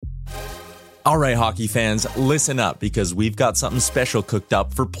All right, hockey fans, listen up because we've got something special cooked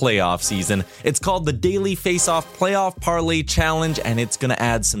up for playoff season. It's called the Daily Faceoff Playoff Parlay Challenge, and it's going to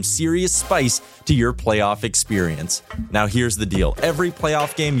add some serious spice to your playoff experience. Now, here's the deal. Every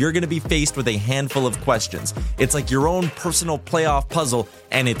playoff game, you're going to be faced with a handful of questions. It's like your own personal playoff puzzle,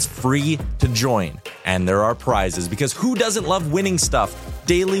 and it's free to join. And there are prizes, because who doesn't love winning stuff?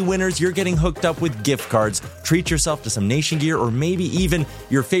 Daily winners, you're getting hooked up with gift cards. Treat yourself to some Nation gear or maybe even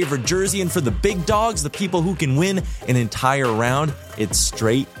your favorite jersey. And for the big dogs, the people who can win an entire round, it's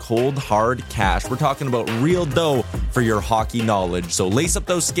straight, cold, hard cash. We're talking about real dough for your hockey knowledge. So lace up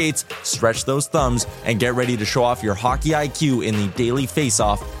those skates, stretch those thumbs, and get ready to show off your hockey IQ in the Daily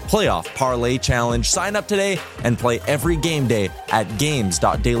Faceoff Playoff Parlay Challenge. Sign up today and play every game day at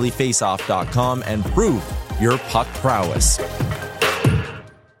games.dailyfaceoff.com and prove your puck prowess.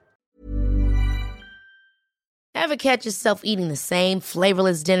 Ever catch yourself eating the same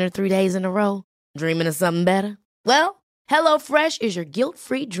flavorless dinner 3 days in a row? Dreaming of something better? Well, HelloFresh is your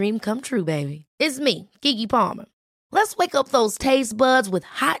guilt-free dream come true, baby. It's me, Keke Palmer. Let's wake up those taste buds with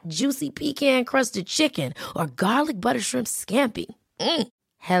hot, juicy pecan-crusted chicken or garlic butter shrimp scampi.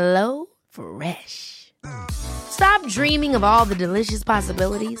 Hello Fresh. Stop dreaming of all the delicious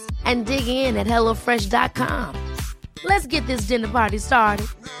possibilities and dig in at HelloFresh.com. Let's get this dinner party started.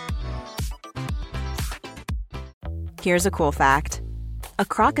 Here's a cool fact. A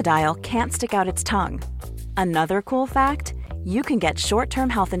crocodile can't stick out its tongue. Another cool fact, you can get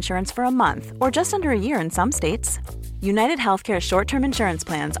short-term health insurance for a month or just under a year in some states. United Healthcare short-term insurance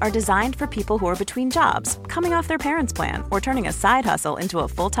plans are designed for people who are between jobs, coming off their parents' plan, or turning a side hustle into a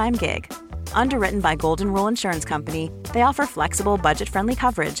full-time gig. Underwritten by Golden Rule Insurance Company, they offer flexible, budget-friendly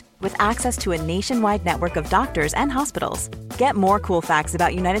coverage with access to a nationwide network of doctors and hospitals. Get more cool facts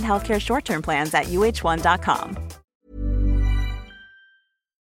about United Healthcare short-term plans at uh1.com.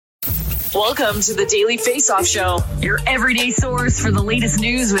 Welcome to the Daily Faceoff Show, your everyday source for the latest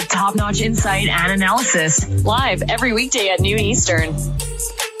news with top-notch insight and analysis. Live every weekday at noon Eastern.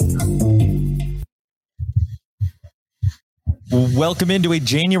 Welcome into a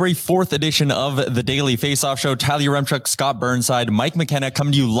January 4th edition of the Daily Faceoff Show. Tyler Yaremchuk, Scott Burnside, Mike McKenna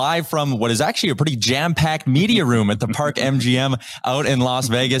coming to you live from what is actually a pretty jam-packed media room at the Park MGM out in Las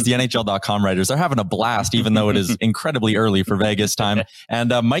Vegas. The NHL.com writers are having a blast, even though it is incredibly early for Vegas time. And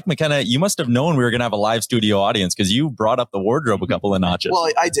Mike McKenna, you must have known we were going to have a live studio audience because you brought up the wardrobe a couple of notches. Well,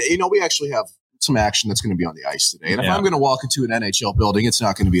 I did. We actually have some action that's going to be on the ice today. And if I'm going to walk into an NHL building, it's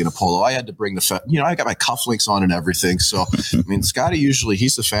not going to be in a polo. I had to bring I got my cufflinks on and everything. So, Scotty usually,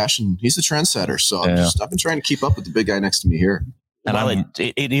 he's the trendsetter. So I've been trying to keep up with the big guy next to me here. And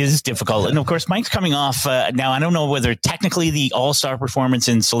it is difficult. And of course, Mike's coming off now. I don't know whether technically the all-star performance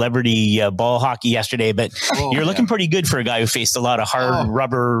in celebrity ball hockey yesterday, but you're looking pretty good for a guy who faced a lot of hard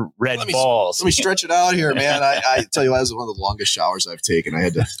rubber red balls. Let me stretch it out here, man. I tell you, that was one of the longest showers I've taken. I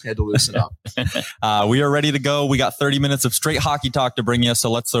had to loosen up. We are ready to go. We got 30 minutes of straight hockey talk to bring you.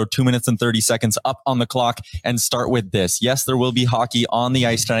 So let's throw 2 minutes and 30 seconds up on the clock and start with this. Yes, there will be hockey on the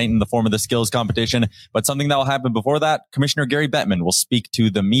ice tonight in the form of the skills competition, but something that will happen before that, Commissioner Gary Bettman will speak to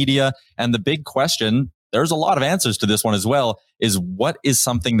the media. And the big question, there's a lot of answers to this one as well, is what is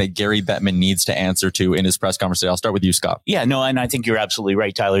something that Gary Bettman needs to answer to in his press conference today? I'll start with you, Scott. Yeah, no, and I think you're absolutely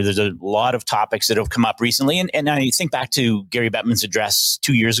right, Tyler. There's a lot of topics that have come up recently. And I think back to Gary Bettman's address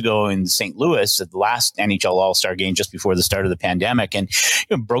 2 years ago in St. Louis at the last NHL All-Star game just before the start of the pandemic, and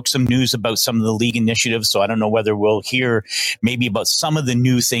broke some news about some of the league initiatives. So I don't know whether we'll hear maybe about some of the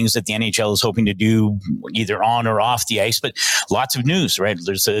new things that the NHL is hoping to do either on or off the ice, but lots of news, right?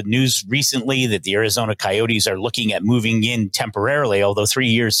 There's news recently that the Arizona Coyotes are looking at moving in temporarily, although 3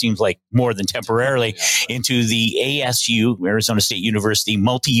 years seems like more than temporarily, into the ASU, Arizona State University,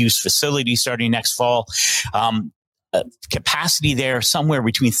 multi-use facility starting next fall. Capacity there somewhere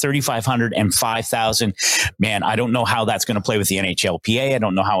between 3,500 and 5,000. Man, I don't know how that's going to play with the NHLPA. I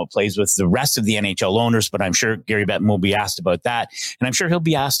don't know how it plays with the rest of the NHL owners, but I'm sure Gary Bettman will be asked about that. And I'm sure he'll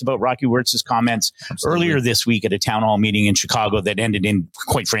be asked about Rocky Wirtz's comments earlier this week at a town hall meeting in Chicago that ended in,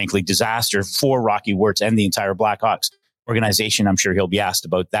 quite frankly, disaster for Rocky Wirtz and the entire Blackhawks organization. I'm sure he'll be asked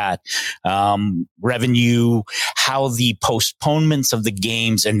about that. Revenue, how the postponements of the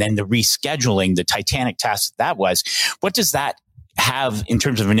games and then the rescheduling, the Titanic task that was, what does that have in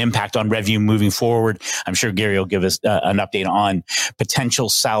terms of an impact on revenue moving forward? I'm sure Gary will give us an update on potential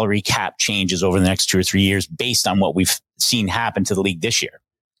salary cap changes over the next 2 or 3 years based on what we've seen happen to the league this year.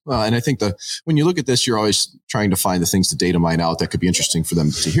 Well, and I think when you look at this, you're always trying to find the things to data mine out that could be interesting for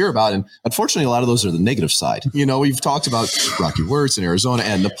them to hear about. And unfortunately, a lot of those are the negative side. We've talked about Rocky Wirtz in Arizona,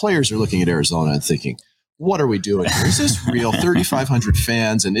 and the players are looking at Arizona and thinking, what are we doing here? Is this real? 3,500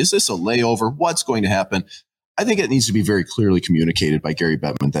 fans, and is this a layover? What's going to happen? I think it needs to be very clearly communicated by Gary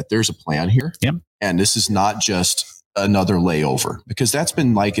Bettman that there's a plan here. Yep. And this is not just another layover, because that's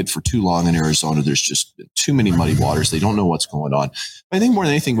been like it for too long in Arizona. There's just too many muddy waters. They don't know what's going on. But I think more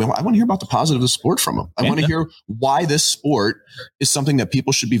than anything, I want to hear about the positive of the sport from them. I want to hear why this sport is something that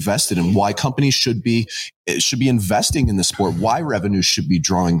people should be vested in, why companies should be investing in the sport, why revenues should be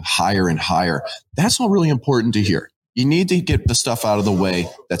drawing higher and higher. That's all really important to hear. You need to get the stuff out of the way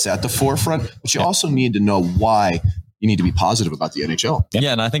that's at the forefront, but you also need to know why you need to be positive about the NHL.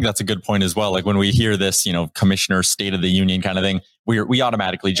 Yeah. And I think that's a good point as well. Like when we hear this, commissioner state of the union kind of thing, we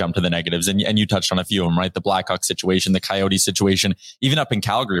automatically jump to the negatives. And you touched on a few of them, right? The Blackhawks situation, the Coyotes situation, even up in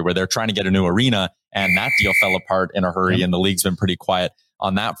Calgary where they're trying to get a new arena and that deal fell apart in a hurry and the league's been pretty quiet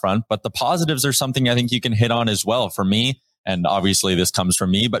on that front. But the positives are something I think you can hit on as well. For me, and obviously this comes from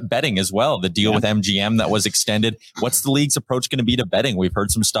me, but betting as well. The deal with MGM that was extended. What's the league's approach going to be to betting? We've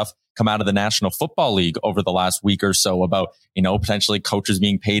heard some stuff come out of the National Football League over the last week or so about, potentially coaches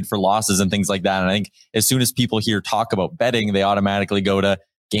being paid for losses and things like that. And I think as soon as people hear talk about betting, they automatically go to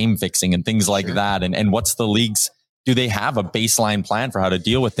game fixing and things like that. And what's the league's, do they have a baseline plan for how to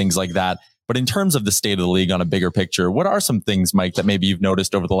deal with things like that? But in terms of the state of the league on a bigger picture, what are some things, Mike, that maybe you've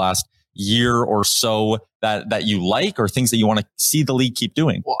noticed over the last year or so that you like, or things that you want to see the league keep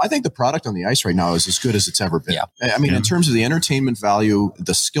doing? Well, I think the product on the ice right now is as good as it's ever been. Yeah. I mean, in terms of the entertainment value,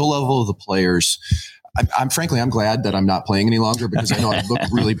 the skill level of the players, I'm glad that I'm not playing any longer, because I know I look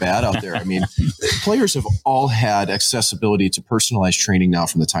really bad out there. I mean, players have all had accessibility to personalized training now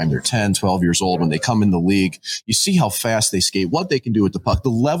from the time they're 10, 12 years old. When they come in the league, you see how fast they skate, what they can do with the puck, the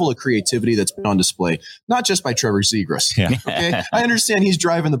level of creativity that's been on display, not just by Trevor Zegras. Yeah. Okay. I understand he's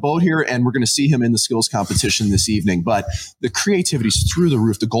driving the boat here and we're going to see him in the skills competition this evening, but the creativity's through the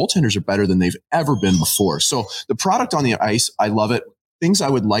roof. The goaltenders are better than they've ever been before. So the product on the ice, I love it. Things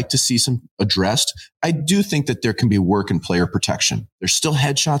I would like to see some addressed. I do think that there can be work in player protection. There's still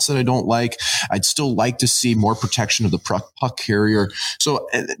headshots that I don't like. I'd still like to see more protection of the puck carrier. So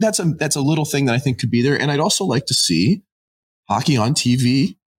that's a little thing that I think could be there. And I'd also like to see hockey on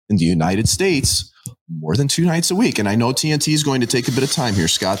TV in the United States more than 2 nights a week. And I know TNT is going to take a bit of time here,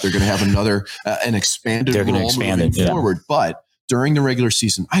 Scott. They're going to have an expanded role moving forward. But during the regular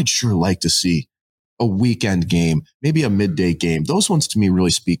season, I'd sure like to see a weekend game, maybe a midday game. Those ones to me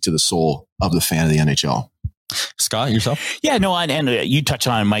really speak to the soul of the fan of the NHL. Scott, yourself? Yeah, no, and you touched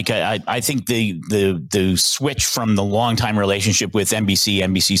on it, Mike. I think the switch from the longtime relationship with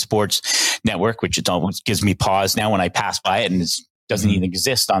NBC Sports Network, which it always gives me pause now when I pass by it, and it's doesn't even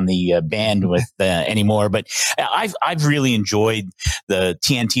exist on the bandwidth anymore. But I've really enjoyed the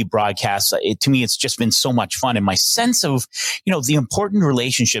TNT broadcasts. To me, it's just been so much fun. And my sense of, the important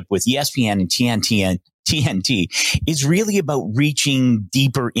relationship with ESPN and TNT is really about reaching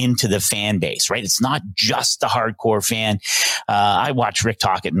deeper into the fan base, right? It's not just the hardcore fan. I watch Rick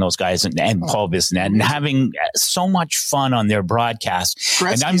Tocchet and those guys and Paul Bissonnette and having so much fun on their broadcast.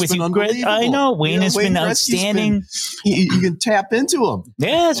 And I'm with you. I know Wayne has been outstanding. You can tap into him.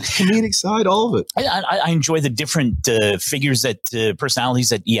 Yes. Comedic side, all of it. I enjoy the different figures personalities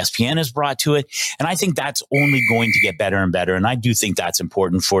that ESPN has brought to it. And I think that's only going to get better and better. And I do think that's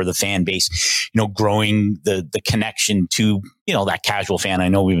important for the fan base, growing the connection to, that casual fan. I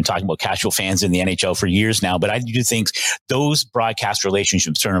know we've been talking about casual fans in the NHL for years now, but I do think those broadcast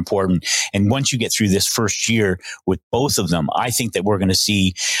relationships are important. And once you get through this first year with both of them, I think that we're going to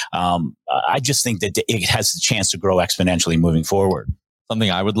see, I just think that it has the chance to grow exponentially moving forward.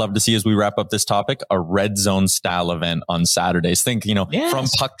 Something I would love to see as we wrap up this topic, a red zone style event on Saturdays. Think, from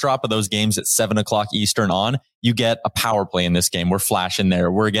puck drop of those games at 7:00 Eastern on, you get a power play in this game. We're flashing there.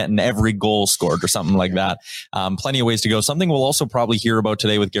 We're getting every goal scored or something like that. Plenty of ways to go. Something we'll also probably hear about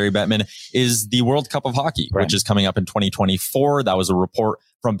today with Gary Bettman is the World Cup of Hockey, which is coming up in 2024. That was a report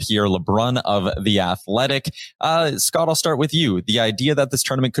from Pierre Lebrun of The Athletic. Scott, I'll start with you. The idea that this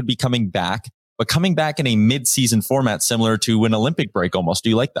tournament could be coming back, but coming back in a mid-season format similar to an Olympic break almost.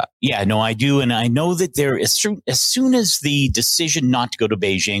 Do you like that? Yeah, no, I do. And I know that as soon as the decision not to go to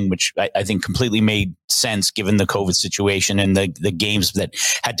Beijing, which I think completely made sense given the COVID situation and the games that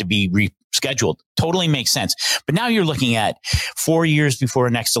had to be rescheduled, totally makes sense. But now you're looking at 4 years before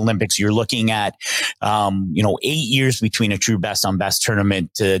the next Olympics. You're looking at, 8 years between a true best on best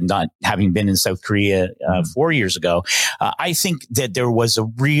tournament to not having been in South Korea 4 years ago. I think that there was a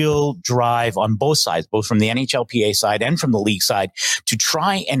real drive on both sides, both from the NHLPA side and from the league side, to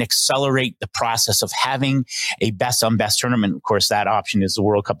try and accelerate the process of having a best on best tournament. Of course, that option is the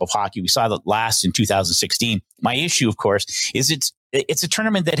World Cup of Hockey. We saw that last in 2016. My issue, of course, is it's it's a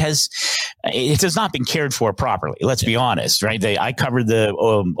tournament that has not been cared for properly. Let's be honest, right? I covered the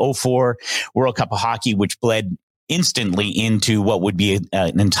 04 World Cup of Hockey, which bled instantly into what would be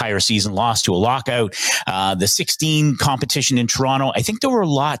an entire season lost to a lockout. The 16 competition in Toronto, I think there were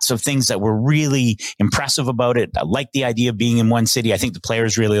lots of things that were really impressive about it. I like the idea of being in one city. I think the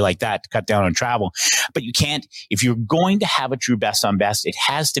players really like that to cut down on travel. But you can't, if you're going to have a true best on best, it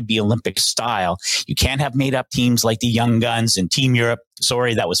has to be Olympic style. You can't have made up teams like the Young Guns and Team Europe.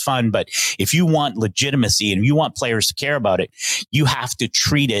 Sorry, that was fun. But if you want legitimacy and you want players to care about it, you have to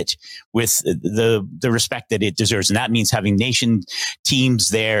treat it with the respect that it deserves. And that means having nation teams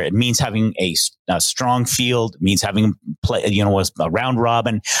there. It means having a strong field. It means having a round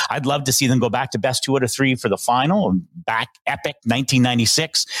robin. I'd love to see them go back to best 2 out of 3 for the final. Back epic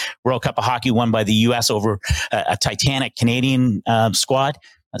 1996 World Cup of Hockey won by the U.S. over a Titanic Canadian squad.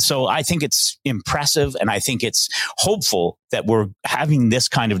 So I think it's impressive, and I think it's hopeful that we're having this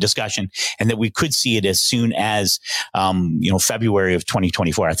kind of discussion and that we could see it as soon as, February of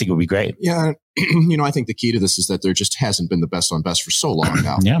 2024. I think it would be great. Yeah. I think the key to this is that there just hasn't been the best on best for so long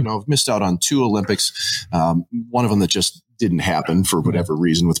now. Yeah. I've missed out on 2 Olympics. One of them that just didn't happen for whatever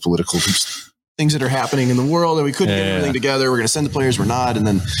reason with political things that are happening in the world, and we couldn't get everything together. We're going to send the players, we're not. And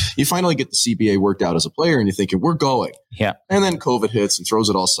then you finally get the CBA worked out as a player and you're thinking, we're going. Yeah. And then COVID hits and throws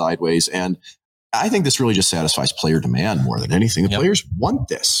it all sideways. And I think this really just satisfies player demand more than anything. The players want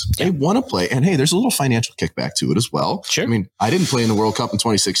this. They want to play. And hey, there's a little financial kickback to it as well. Sure. I mean, I didn't play in the World Cup in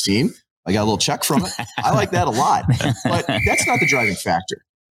 2016. I got a little check from it. I like that a lot. But that's not the driving factor.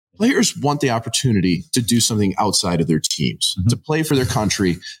 Players want the opportunity to do something outside of their teams, to play for their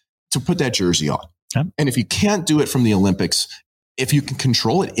country, to put that jersey on. Yep. And if you can't do it from the Olympics, if you can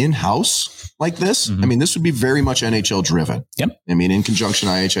control it in-house like this, I mean, this would be very much NHL driven. Yep. I mean, in conjunction,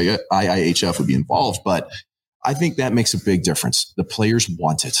 IIHF would be involved, but I think that makes a big difference. The players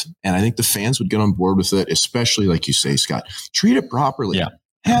want it. And I think the fans would get on board with it, especially like you say, Scott, treat it properly. Yeah.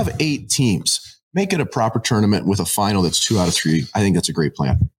 Have 8 teams, make it a proper tournament with a final that's 2 out of 3. I think that's a great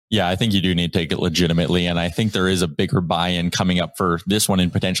plan. Yeah, I think you do need to take it legitimately. And I think there is a bigger buy-in coming up for this one in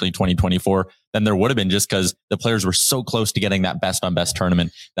potentially 2024 than there would have been, just because the players were so close to getting that best on best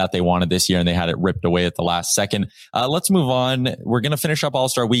tournament that they wanted this year, and they had it ripped away at the last second. Let's move on. We're going to finish up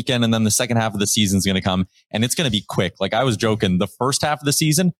All-Star Weekend, and then the second half of the season is going to come, and it's going to be quick. Like I was joking, the first half of the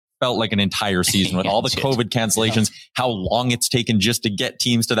season felt like an entire season with all the COVID cancellations, how long it's taken just to get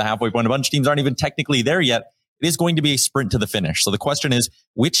teams to the halfway point. A bunch of teams aren't even technically there yet. It is going to be a sprint to the finish. So the question is,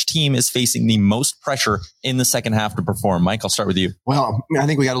 which team is facing the most pressure in the second half to perform? Mike, I'll start with you. Well, I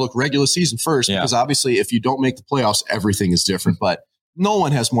think we got to look regular season first, because obviously if you don't make the playoffs, everything is different. But no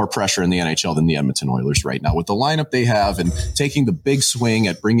one has more pressure in the NHL than the Edmonton Oilers right now. With the lineup they have and taking the big swing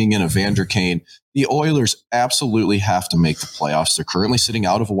at bringing in a Vander Kane, the Oilers absolutely have to make the playoffs. They're currently sitting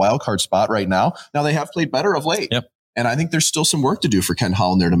out of a wild card spot right now. Now they have played better of late. Yep. And I think there's still some work to do for Ken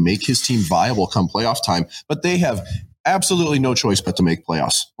Holland there to make his team viable come playoff time. But they have absolutely no choice but to make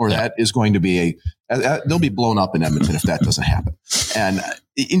playoffs, or that is going to be they'll be blown up in Edmonton if that doesn't happen.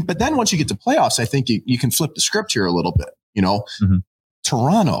 But then once you get to playoffs, I think you can flip the script here a little bit.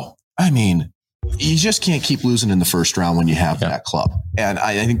 Toronto, I mean, you just can't keep losing in the first round when you have that club. And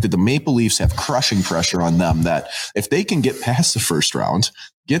I think that the Maple Leafs have crushing pressure on them, that if they can get past the first round,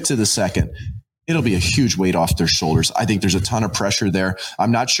 get to the second, it'll be a huge weight off their shoulders. I think there's a ton of pressure there.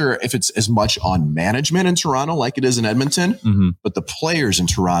 I'm not sure if it's as much on management in Toronto like it is in Edmonton, but the players in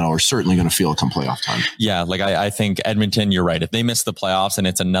Toronto are certainly going to feel it come playoff time. Yeah, like I think Edmonton, you're right. If they miss the playoffs and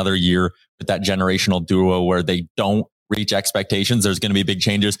it's another year with that generational duo where they don't reach expectations, there's going to be big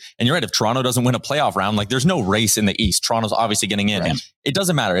changes. And you're right. If Toronto doesn't win a playoff round, like there's no race in the East. Toronto's obviously getting in. Right. It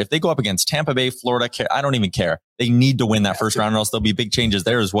doesn't matter if they go up against Tampa Bay, Florida. I don't even care. They need to win that first round, or else there'll be big changes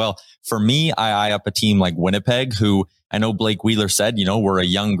there as well. For me, I eye up a team like Winnipeg, who I know Blake Wheeler said, we're a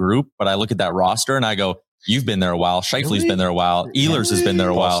young group, but I look at that roster and I go, you've been there a while. Scheifele's been there a while. Ehlers has been there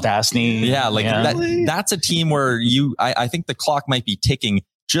a while. Stastny. Yeah. That's a team where I think the clock might be ticking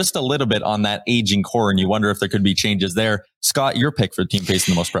just a little bit on that aging core, and you wonder if there could be changes there. Scott, your pick for the team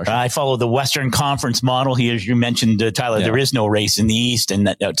facing the most pressure. I follow the Western Conference model here. As you mentioned, Tyler, there is no race in the East,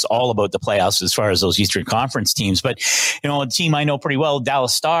 and it's all about the playoffs as far as those Eastern Conference teams. But, a team I know pretty well,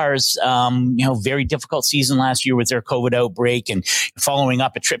 Dallas Stars, very difficult season last year with their COVID outbreak and following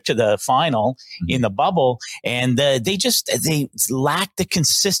up a trip to the final in the bubble. And they lack the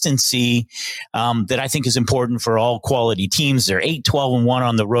consistency that I think is important for all quality teams. They're 8-12-1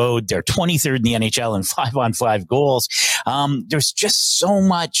 on the road. They're 23rd in the NHL in 5-on-5 goals. There's just so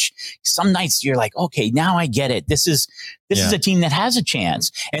much. Some nights you're like, okay, now I get it. This is a team that has a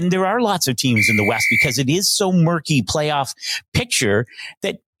chance. And there are lots of teams in the West because it is so murky playoff picture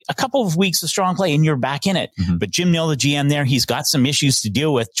that a couple of weeks of strong play and you're back in it. Mm-hmm. But Jim Nill, the GM there, he's got some issues to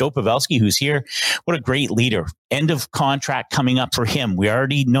deal with. Joe Pavelski, who's here, what a great leader. End of contract coming up for him. We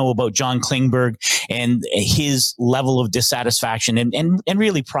already know about John Klingberg and his level of dissatisfaction and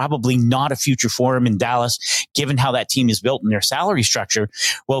really probably not a future for him in Dallas, given how that team is built and their salary structure.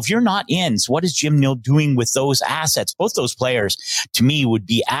 Well, if you're not in, so what is Jim Nill doing with those assets? Both those players, to me, would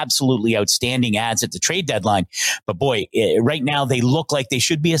be absolutely outstanding adds at the trade deadline. But boy, right now they look like they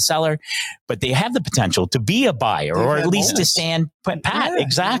should be a seller, but they have the potential to be a buyer or at least to stand pat. Yeah,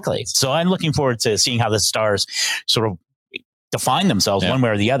 exactly. So I'm looking forward to seeing how the Stars sort of define themselves one way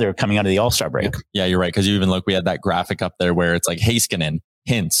or the other coming out of the All-Star break. Yeah, you're right. Because you even look, we had that graphic up there where it's like Heiskanen,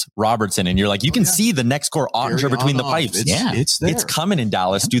 Hintz, Robertson, and you're like, you can see the next core Ottinger between the pipes. It's there. It's coming in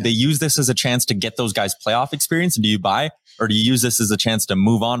Dallas. Do they use this as a chance to get those guys playoff experience? And do you buy, or do you use this as a chance to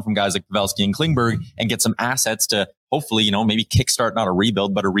move on from guys like Pavelski and Klingberg and get some assets to hopefully, maybe kickstart not a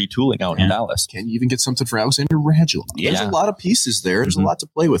rebuild, but a retooling out in Dallas? Can you even get something for Alexander Radulov? There's a lot of pieces there. There's a lot to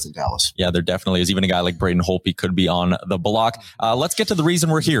play with in Dallas. Yeah, there definitely is. Even a guy like Braden Holtby could be on the block. Let's get to the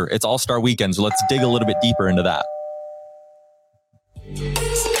reason we're here. It's All-Star Weekend, so let's dig a little bit deeper into that.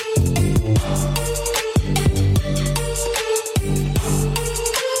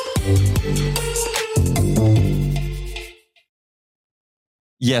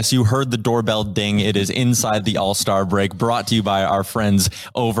 Yes, you heard the doorbell ding. It is inside the All-Star break, brought to you by our friends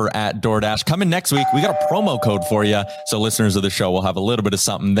over at DoorDash. Coming next week, we got a promo code for you, so listeners of the show will have a little bit of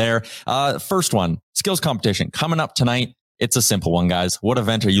something there. First one, skills competition coming up tonight. It's a simple one, guys. What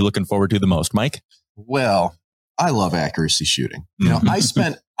event are you looking forward to the most, Mike? Well, I love accuracy shooting. I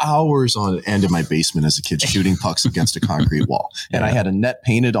spent hours on end in my basement as a kid shooting pucks against a concrete wall. And I had a net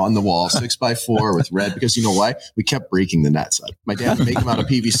painted on the wall, 6x4 with red, because you know why? We kept breaking the nets. My dad would make them out of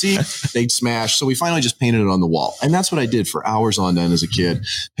PVC. They'd smash. So we finally just painted it on the wall. And that's what I did for hours on end as a kid.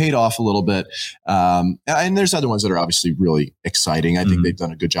 Paid off a little bit. And there's other ones that are obviously really exciting. I think they've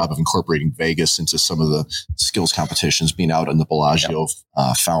done a good job of incorporating Vegas into some of the skills competitions, being out in the Bellagio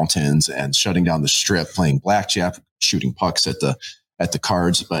fountains and shutting down the strip, playing blackjack, shooting pucks at the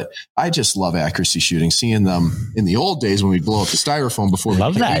cards. But I just love accuracy shooting, seeing them in the old days when we blow up the styrofoam before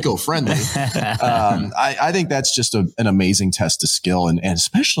we became eco-friendly. I think that's just an amazing test of skill. And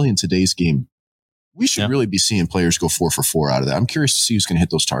especially in today's game, we should really be seeing players go 4 for 4 out of that. I'm curious to see who's going to hit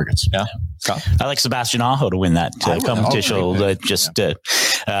those targets. Yeah. I like Sebastian Aho to win that competition.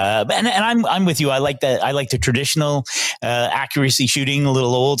 And I'm with you. I like that. I like the traditional accuracy shooting, a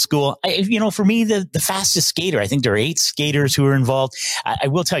little old school. For me, the fastest skater, I think there are 8 skaters who are involved. I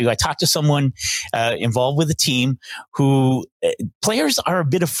will tell you, I talked to someone involved with a team who players are a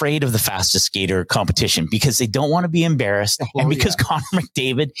bit afraid of the fastest skater competition because they don't want to be embarrassed. And because Connor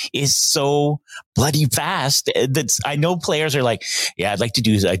McDavid is so bloody fast, I know players are like, I'd like to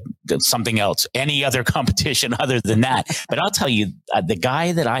do something else, any other competition other than that. But I'll tell you, the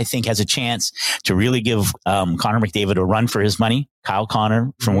guy that I think has a chance to really give Connor McDavid a run for his money, Kyle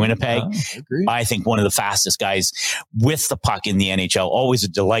Connor from Winnipeg. I think one of the fastest guys with the puck in the NHL. Always a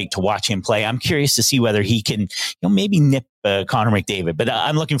delight to watch him play. I'm curious to see whether he can, maybe nip Connor McDavid, but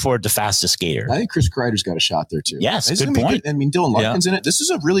I'm looking forward to fastest skater. I think Chris Kreider's got a shot there too. Yes, good point. I mean, Dylan Larkin's in it. This is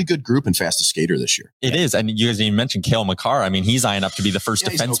a really good group in fastest skater this year. It is. And you guys even mentioned Cale Makar. I mean, he's eyeing up to be the first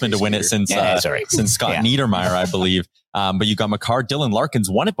defenseman to win it since Scott Niedermayer, I believe. But you got Makar. Dylan Larkin's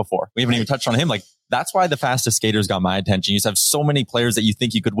won it before. We haven't even touched on him. Like, that's why the fastest skaters got my attention. You just have so many players that you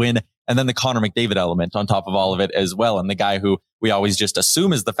think you could win. And then the Connor McDavid element on top of all of it as well. And the guy who we always just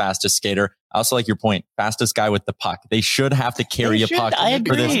assume is the fastest skater. I also like your point. Fastest guy with the puck. They should have to carry a puck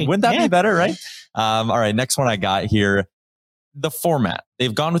for this. Wouldn't that be better, right? All right. Next one I got here. The format.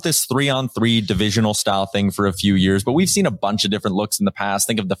 They've gone with this 3-on-3 divisional style thing for a few years, but we've seen a bunch of different looks in the past.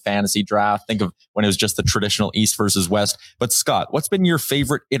 Think of the fantasy draft. Think of when it was just the traditional East versus West. But Scott, what's been your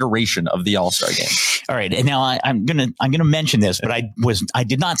favorite iteration of the All-Star game? All right. And now I'm gonna mention this, but I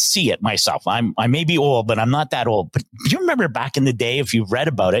did not see it myself. I may be old, but I'm not that old. But do you remember back in the day, if you've read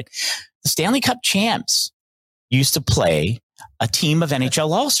about it, the Stanley Cup champs used to play a team of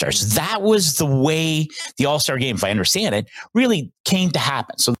NHL All-Stars. That was the way the All-Star game, if I understand it, really came to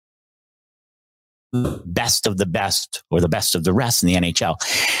happen. So the best of the best or the best of the rest in the NHL.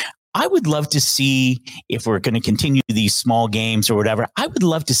 I would love to see, if we're going to continue these small games or whatever, I would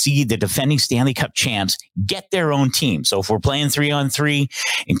love to see the defending Stanley Cup champs get their own team. So if we're playing 3-on-3,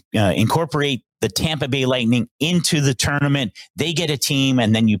 incorporate the Tampa Bay Lightning into the tournament. They get a team,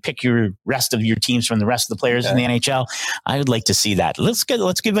 and then you pick your rest of your teams from the rest of the players in the NHL. I would like to see that. Let's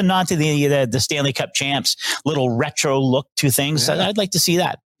give a nod to the Stanley Cup champs, little retro look to things. Yeah. I'd like to see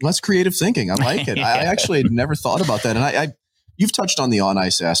that. That's creative thinking. I like it. I actually had never thought about that. And you've touched on the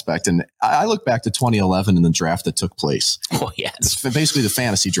on-ice aspect, and I look back to 2011 and the draft that took place. Oh, yes. It's basically the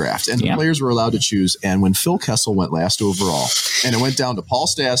fantasy draft. And the players were allowed to choose. And when Phil Kessel went last overall, and it went down to Paul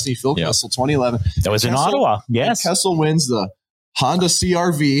Stastny, Phil Kessel, 2011. That was in Ottawa, yes. Kessel wins the Honda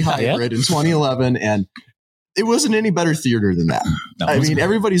CR-V hybrid in 2011, and it wasn't any better theater than that. I mean,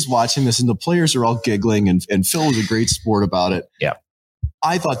 everybody's watching this, and the players are all giggling, and Phil was a great sport about it. Yeah.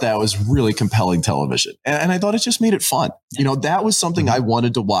 I thought that was really compelling television. And I thought it just made it fun. You know, that was something I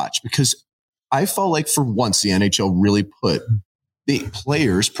wanted to watch because I felt like for once the NHL really put the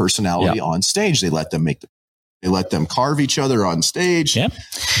players' personality on stage. They let them carve each other on stage. Yep.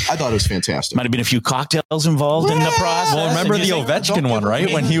 I thought it was fantastic. Might have been a few cocktails involved in the process. Well, remember the Ovechkin one,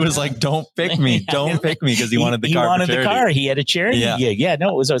 right? When he was like, don't pick me, because he wanted the car. He wanted the car. He had a charity. Yeah, no,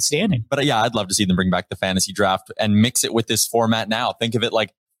 it was outstanding. But I'd love to see them bring back the fantasy draft and mix it with this format now. Think of it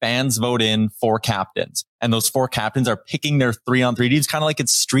like fans vote in 4 captains, and those 4 captains are picking their 3-on-3 teams, kind of like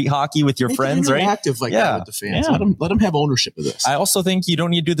it's street hockey with your friends, right? Active like that with the fans. Yeah. Let them have ownership of this. I also think you don't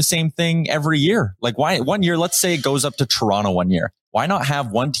need to do the same thing every year. Like why one year, let's say it goes up to Toronto one year. Why not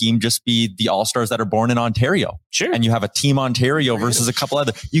have one team just be the All-Stars that are born in Ontario? Sure. And you have a team Ontario versus a couple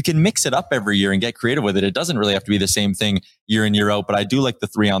other. You can mix it up every year and get creative with it. It doesn't really have to be the same thing year in, year out, but I do like the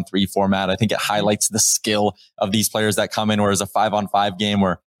 3-on-3 format. I think it highlights the skill of these players that come in, whereas a 5-on-5 game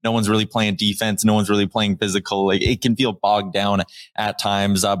where no one's really playing defense, no one's really playing physical. Like, it can feel bogged down at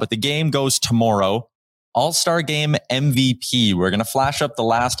times. But the game goes tomorrow. All-Star Game MVP. We're going to flash up the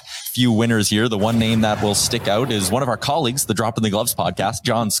last few winners here. The one name that will stick out is one of our colleagues, the Drop in the Gloves podcast,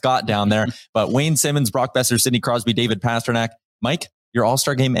 John Scott down there. But Wayne Simmons, Brock Besser, Sidney Crosby, David Pasternak. Mike, your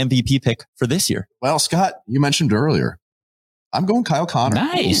All-Star Game MVP pick for this year. Well, Scott, you mentioned earlier, I'm going Kyle Connor.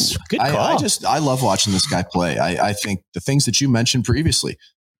 Nice. Good call. I love watching this guy play. I think the things that you mentioned previously,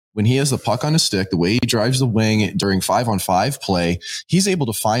 when he has the puck on his stick, the way he drives the wing during 5-on-5 play, he's able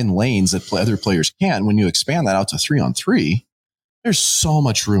to find lanes that other players can't. When you expand that out to 3-on-3, there's so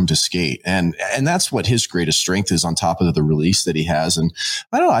much room to skate. And that's what his greatest strength is on top of the release that he has. And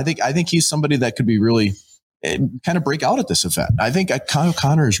I don't know, I think he's somebody that could be really kind of break out at this event. I think Kyle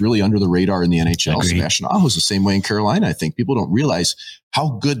Connor is really under the radar in the NHL. Sebastian Aho's the same way in Carolina. I think people don't realize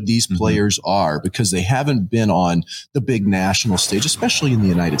how good these players are because they haven't been on the big national stage, especially in the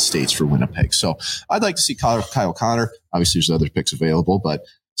United States for Winnipeg. So I'd like to see Kyle Connor. Obviously, there's other picks available, but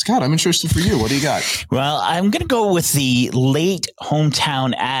Scott, I'm interested for you. What do you got? Well, I'm going to go with the late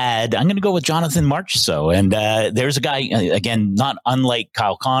hometown ad. I'm going to go with Jonathan Marchessault. And there's a guy, again, not unlike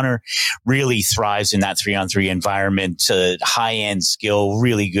Kyle Connor, really thrives in that 3-on-3 environment, high-end skill,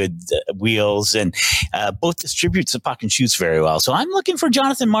 really good wheels, and both distributes the puck and shoots very well. So I'm looking for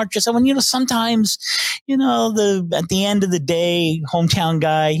Jonathan Marchessault. And, sometimes, at the end of the day, hometown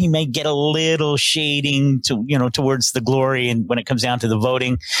guy, he may get a little shading to, towards the glory and when it comes down to the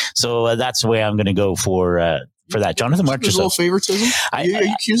voting. So that's the way I'm going to go for that. Jonathan Marchessault. There's a little favoritism? Are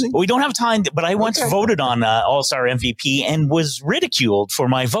you accusing? We don't have time, but I once voted on All-Star MVP and was ridiculed for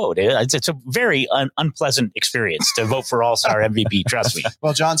my vote. It's a very unpleasant experience to vote for All-Star MVP, trust me.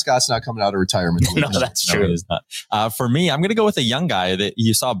 Well, John Scott's not coming out of retirement. No, that's true. No, he is not. For me, I'm going to go with a young guy that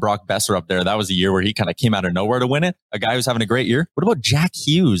you saw, Brock Besser up there. That was a year where he kind of came out of nowhere to win it. A guy who's having a great year. What about Jack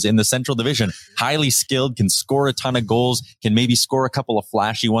Hughes in the Central Division? Highly skilled, can score a ton of goals, can maybe score a couple of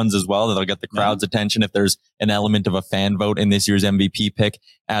flashy ones as well that'll get the crowd's attention if there's an element of a fan vote in this year's MVP pick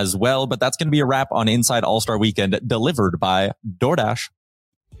as well. But that's going to be a wrap on Inside All-Star Weekend, delivered by DoorDash.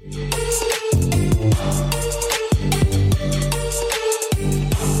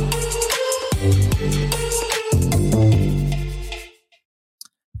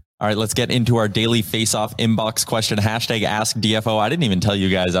 All right, let's get into our daily Faceoff inbox question. Hashtag Ask DFO. I didn't even tell you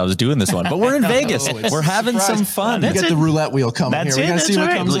guys I was doing this one, but we're in Vegas. We're having some fun. We got the roulette wheel coming here. We got to see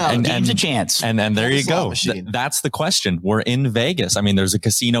what comes out. Game's a chance. And there you go. That's the question. We're in Vegas. I mean, there's a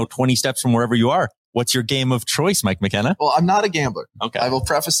casino 20 steps from wherever you are. What's your game of choice, Mike McKenna? Well, I'm not a gambler. Okay. I will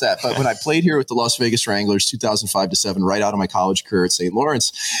preface that. But when I played here with the Las Vegas Wranglers 2005-7, right out of my college career at St.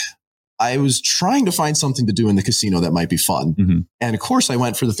 Lawrence, I was trying to find something to do in the casino that might be fun. Mm-hmm. And of course, I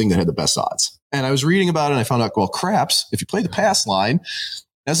went for the thing that had the best odds. And I was reading about it and I found out, well, craps, if you play the pass line,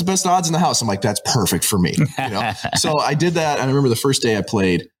 that's the best odds in the house. I'm like, that's perfect for me. So I did that. And I remember the first day I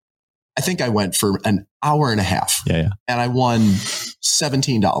played, I think I went for an hour and a half. Yeah. And I won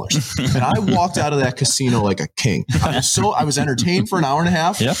 $17. And I walked out of that casino like a king. I was entertained for an hour and a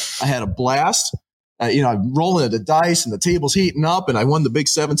half. Yep. I had a blast. I'm rolling the dice and the table's heating up, and I won the big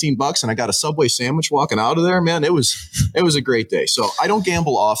 $17 and I got a Subway sandwich walking out of there. Man, it was a great day. So I don't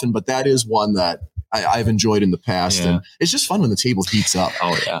gamble often, but that is one that I've enjoyed in the past. Yeah. And it's just fun when the table heats up.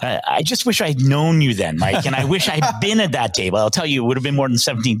 Oh, yeah. I just wish I'd known you then, Mike. And I wish I'd been at that table. I'll tell you, it would have been more than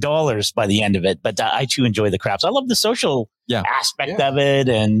 $17 by the end of it. But I too enjoy the craps. I love the social aspect of it.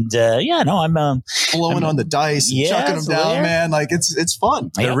 And I'm blowing on the dice and chucking them down, man. Like it's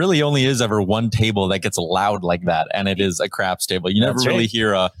fun. There really only is ever one table that gets loud like that. And it is a craps table. You never really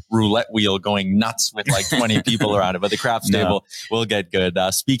hear a roulette wheel going nuts with like 20 people around it. But the craps table will get good.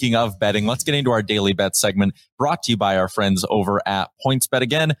 Speaking of betting, let's get into our daily bet segment brought to you by our friends over at PointsBet.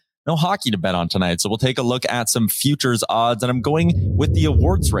 Again, no hockey to bet on tonight. So we'll take a look at some futures odds. And I'm going with the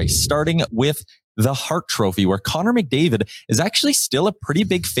awards race, starting with the Hart Trophy, where Connor McDavid is actually still a pretty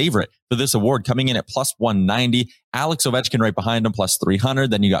big favorite for this award, coming in at plus 190. Alex Ovechkin right behind him, plus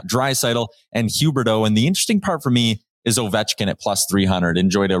 300. Then you got Draisaitl and Huberdeau. And the interesting part for me is Ovechkin at plus 300.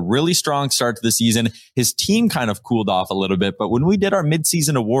 Enjoyed a really strong start to the season. His team kind of cooled off a little bit, but when we did our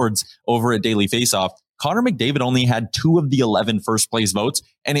midseason awards over at Daily Faceoff, Connor McDavid only had 2 of the 11 first place votes,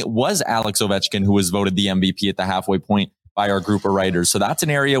 and it was Alex Ovechkin who was voted the MVP at the halfway point by our group of writers. So that's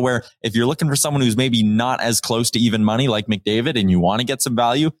an area where if you're looking for someone who's maybe not as close to even money like McDavid and you want to get some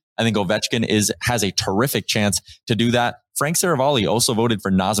value, I think Ovechkin has a terrific chance to do that. Frank Saravalli also voted for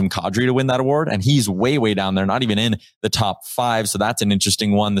Nazem Kadri to win that award, and he's way, way down there, not even in the top 5. So that's an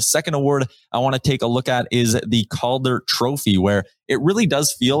interesting one. The second award I want to take a look at is the Calder Trophy, where it really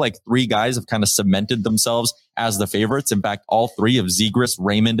does feel like 3 guys have kind of cemented themselves as the favorites. In fact, all 3 of Zegras,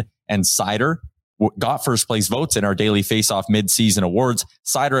 Raymond, and Seider got first place votes in our Daily Faceoff mid-season awards.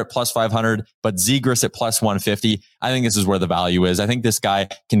 Seider at plus 500, but Zegras at plus 150. I think this is where the value is. I think this guy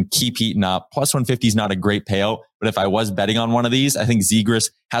can keep heating up. Plus 150 is not a great payout, but if I was betting on one of these, I think Zegras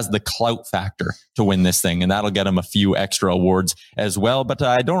has the clout factor to win this thing, and that'll get him a few extra awards as well. But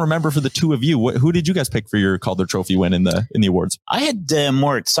I don't remember for the 2 of you, who did you guys pick for your Calder Trophy win in the awards? I had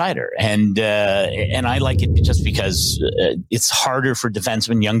more at Seider, and I like it just because it's harder for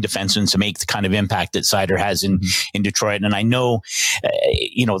defensemen, young defensemen, to make the kind of impact that Seider has in Detroit. And I know,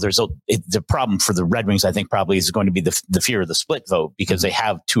 there's the problem for the Red Wings, I think probably is going to be the fear of the split vote, because they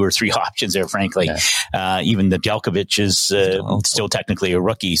have 2 or 3 options there, frankly. Yeah. Even the Djelkovic is still technically a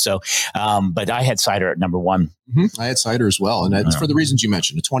rookie. So, but I had Seider at number 1. I had Seider as well. And that's for the reasons you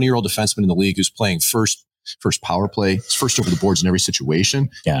mentioned. A 20-year-old defenseman in the league who's playing first power play. He's first over the boards in every situation,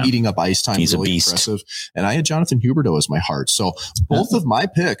 eating up ice time. He's really a beast. Impressive. And I had Jonathan Huberdeau as my heart. So both of my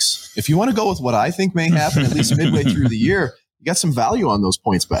picks, if you want to go with what I think may happen, at least midway through the year, you got some value on those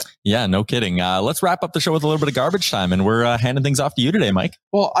points bet. Yeah, no kidding. Let's wrap up the show with a little bit of garbage time, and we're handing things off to you today, Mike.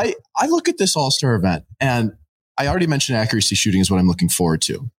 Well, I look at this All-Star event, and I already mentioned accuracy shooting is what I'm looking forward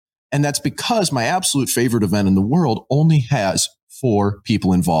to. And that's because my absolute favorite event in the world only has 4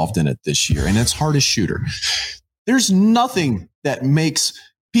 people involved in it this year, and it's hardest shooter. There's nothing that makes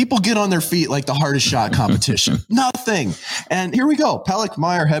people get on their feet like the hardest shot competition. Nothing. And here we go. Pelech,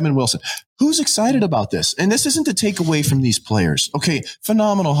 Meyer, Hedman, Wilson. Who's excited about this? And this isn't to take away from these players. Okay,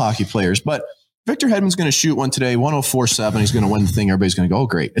 phenomenal hockey players, but Victor Hedman's going to shoot one today, 104.7. He's going to win the thing. Everybody's going to go, oh,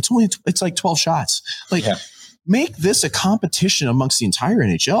 great. It's like 12 shots. Make this a competition amongst the entire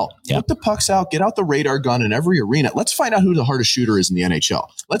NHL. Put the pucks out, get out the radar gun in every arena. Let's find out who the hardest shooter is in the NHL.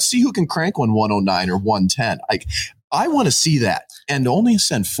 Let's see who can crank one 109 or 110. I want to see that. And to only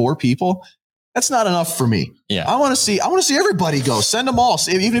send 4 people, that's not enough for me. Yeah. I want to see everybody go. Send them all.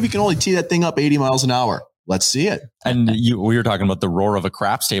 Even if you can only tee that thing up 80 miles an hour. Let's see it. And we were talking about the roar of a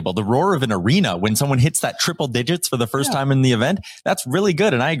craps table, the roar of an arena when someone hits that triple digits for the first time in the event. That's really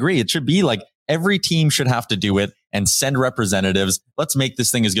good. And I agree. It should be like every team should have to do it and send representatives. Let's make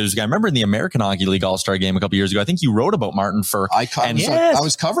this thing as good as we can. I remember in the American Hockey League All-Star game a couple years ago, I think you wrote about Martin Furk. I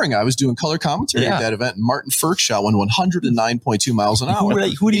was covering. I was doing color commentary at that event, and Martin Furk shot one 109.2 miles an hour.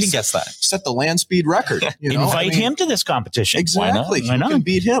 Who would even guess that? Set the land speed record. Invite him to this competition. Exactly. Why not? You can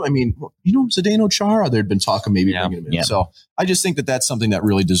beat him. I mean, Zdeno Chara, there'd been talk of maybe bringing him in. Yeah. So I just think that that's something that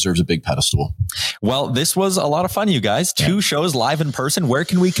really deserves a big pedestal. Well, this was a lot of fun, you guys. 2 shows live in person. Where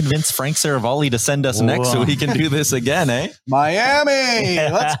can we convince Frank Saravalli to send us next so he can do this again, eh? Miami.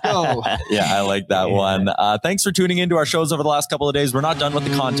 Let's go. Yeah, I like that one. Thanks for tuning into our shows over the last couple of days. We're not done with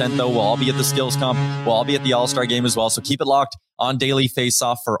the content, though. We'll all be at the Skills Comp. We'll all be at the All-Star Game as well. So keep it locked on Daily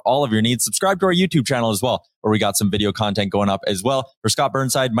Faceoff for all of your needs. Subscribe to our YouTube channel as well, where we got some video content going up as well. For Scott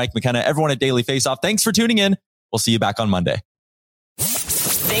Burnside, Mike McKenna, everyone at Daily Faceoff, thanks for tuning in. We'll see you back on Monday.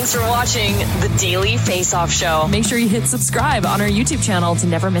 Thanks for watching The Daily Faceoff Show. Make sure you hit subscribe on our YouTube channel to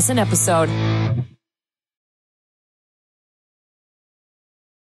never miss an episode.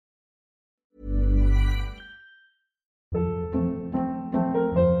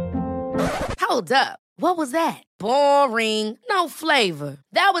 Hold up. What was that? Boring. No flavor.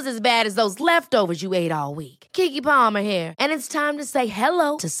 That was as bad as those leftovers you ate all week. Keke Palmer here, and it's time to say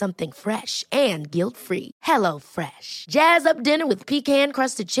hello to something fresh and guilt-free. Hello Fresh. Jazz up dinner with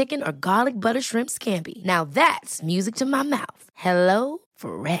pecan-crusted chicken or garlic butter shrimp scampi. Now that's music to my mouth. Hello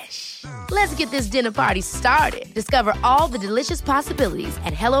Fresh. Let's get this dinner party started. Discover all the delicious possibilities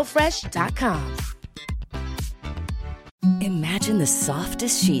at HelloFresh.com. Imagine the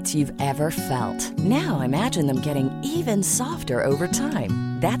softest sheets you've ever felt. Now imagine them getting even softer over time.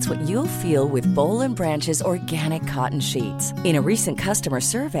 That's what you'll feel with Boll & Branch's organic cotton sheets. In a recent customer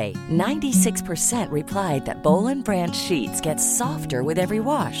survey, 96% replied that Boll & Branch sheets get softer with every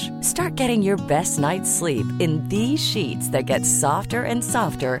wash. Start getting your best night's sleep in these sheets that get softer and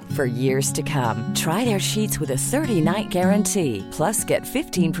softer for years to come. Try their sheets with a 30-night guarantee. Plus, get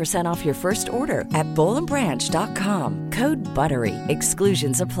 15% off your first order at bollandbranch.com. Code BUTTERY.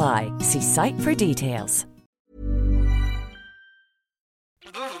 Exclusions apply. See site for details.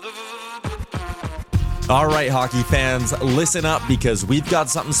 All right, hockey fans, listen up because we've got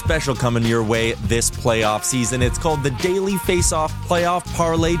something special coming your way this playoff season. It's called the Daily Faceoff Playoff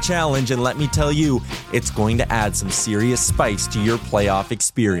Parlay Challenge, and let me tell you, it's going to add some serious spice to your playoff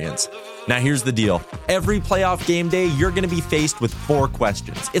experience. Now, here's the deal. Every playoff game day, you're going to be faced with 4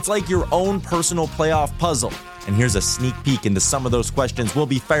 questions. It's like your own personal playoff puzzle. And here's a sneak peek into some of those questions we'll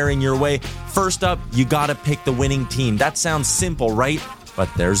be firing your way. First up, you got to pick the winning team. That sounds simple, right? But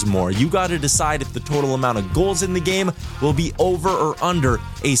there's more. You got to decide if the total amount of goals in the game will be over or under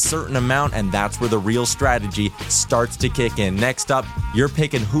a certain amount, and that's where the real strategy starts to kick in. Next up, you're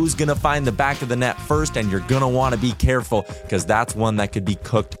picking who's going to find the back of the net first, and you're going to want to be careful because that's one that could be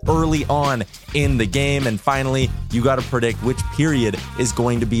cooked early on in the game. And finally, you got to predict which period is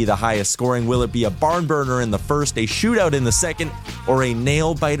going to be the highest scoring. Will it be a barn burner in the first, a shootout in the second, or a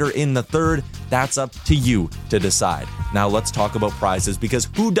nail biter in the third? That's up to you to decide. Now let's talk about prizes, because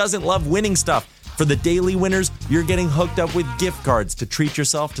who doesn't love winning stuff? For the daily winners, you're getting hooked up with gift cards to treat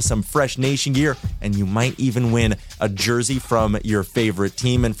yourself to some fresh Nation gear, and you might even win a jersey from your favorite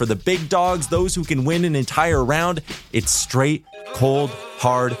team. And for the big dogs, those who can win an entire round, it's straight, cold,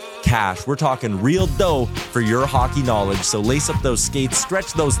 hard cash. We're talking real dough for your hockey knowledge. So lace up those skates,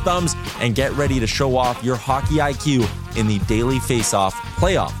 stretch those thumbs, and get ready to show off your hockey IQ in the Daily Faceoff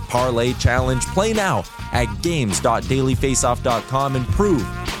Playoff Parlay Challenge. Play now at games.dailyfaceoff.com and prove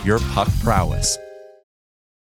your puck prowess.